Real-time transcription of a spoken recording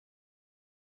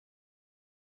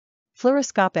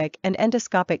Fluoroscopic and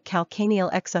endoscopic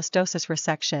calcaneal exostosis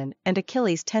resection and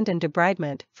Achilles tendon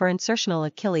debridement for insertional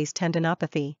Achilles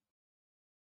tendinopathy.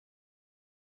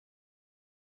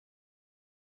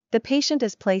 The patient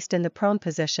is placed in the prone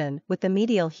position with the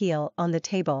medial heel on the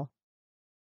table.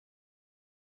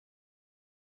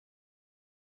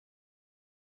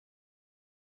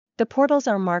 The portals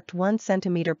are marked 1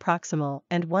 cm proximal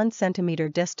and 1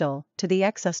 cm distal to the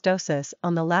exostosis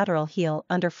on the lateral heel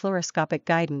under fluoroscopic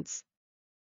guidance.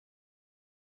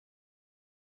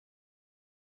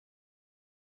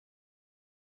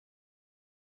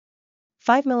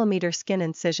 "5 mm skin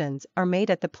incisions are made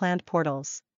at the planned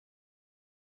portals.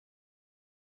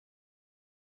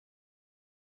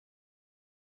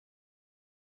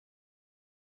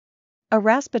 A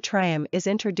raspatrium is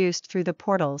introduced through the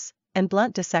portals, and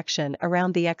blunt dissection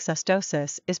around the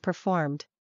exostosis is performed.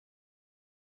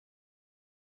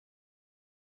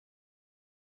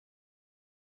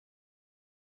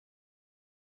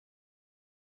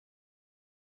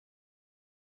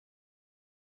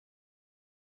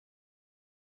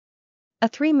 A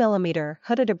 3 mm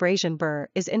hooded abrasion burr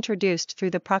is introduced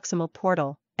through the proximal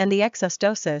portal, and the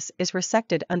exostosis is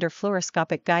resected under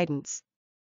fluoroscopic guidance.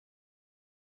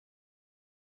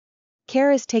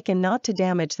 Care is taken not to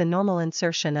damage the normal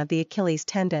insertion of the Achilles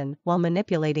tendon while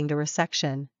manipulating the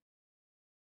resection.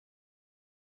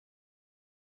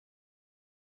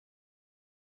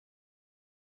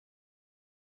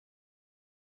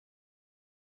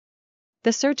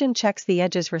 The surgeon checks the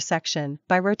edge's resection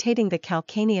by rotating the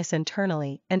calcaneus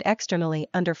internally and externally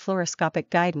under fluoroscopic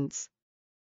guidance.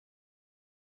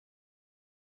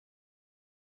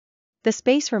 The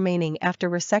space remaining after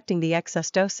resecting the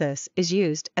exostosis is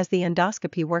used as the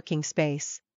endoscopy working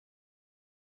space.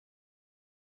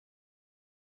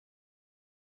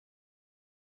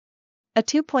 A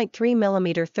 2.3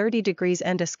 mm 30 degrees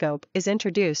endoscope is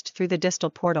introduced through the distal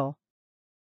portal.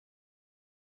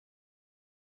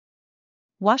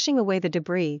 Washing away the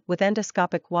debris with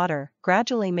endoscopic water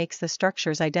gradually makes the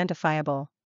structures identifiable.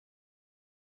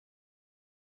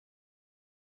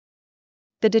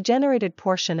 The degenerated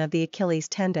portion of the Achilles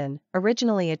tendon,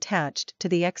 originally attached to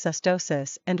the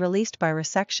exostosis and released by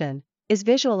resection, is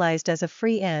visualized as a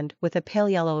free end with a pale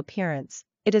yellow appearance.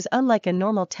 It is unlike a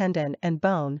normal tendon and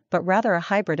bone but rather a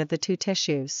hybrid of the two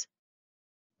tissues.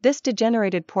 This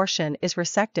degenerated portion is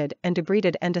resected and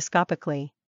debrided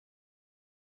endoscopically.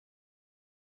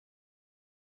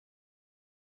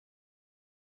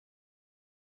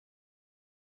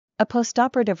 A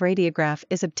postoperative radiograph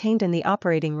is obtained in the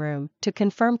operating room to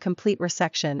confirm complete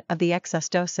resection of the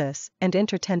exostosis and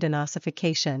intertendon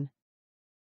ossification.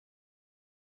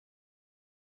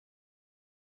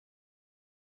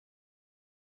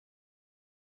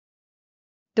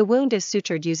 The wound is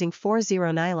sutured using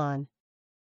 4-0 nylon.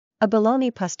 A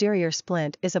below-knee posterior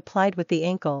splint is applied with the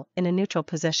ankle in a neutral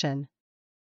position.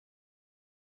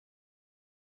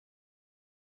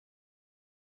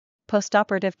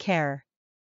 Postoperative care.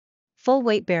 Full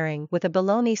weight bearing with a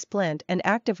below-knee splint and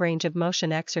active range of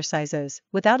motion exercises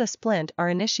without a splint are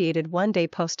initiated 1 day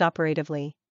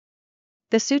postoperatively.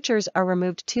 The sutures are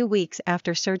removed 2 weeks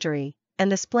after surgery,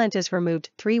 and the splint is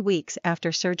removed 3 weeks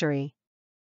after surgery.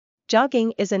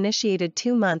 Jogging is initiated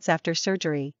 2 months after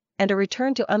surgery, and a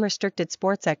return to unrestricted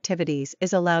sports activities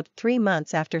is allowed 3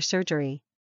 months after surgery.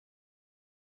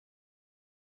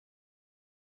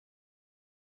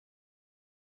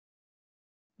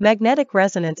 Magnetic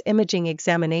resonance imaging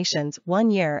examinations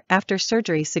 1 year after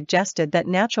surgery suggested that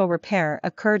natural repair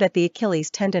occurred at the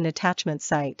Achilles tendon attachment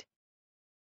site.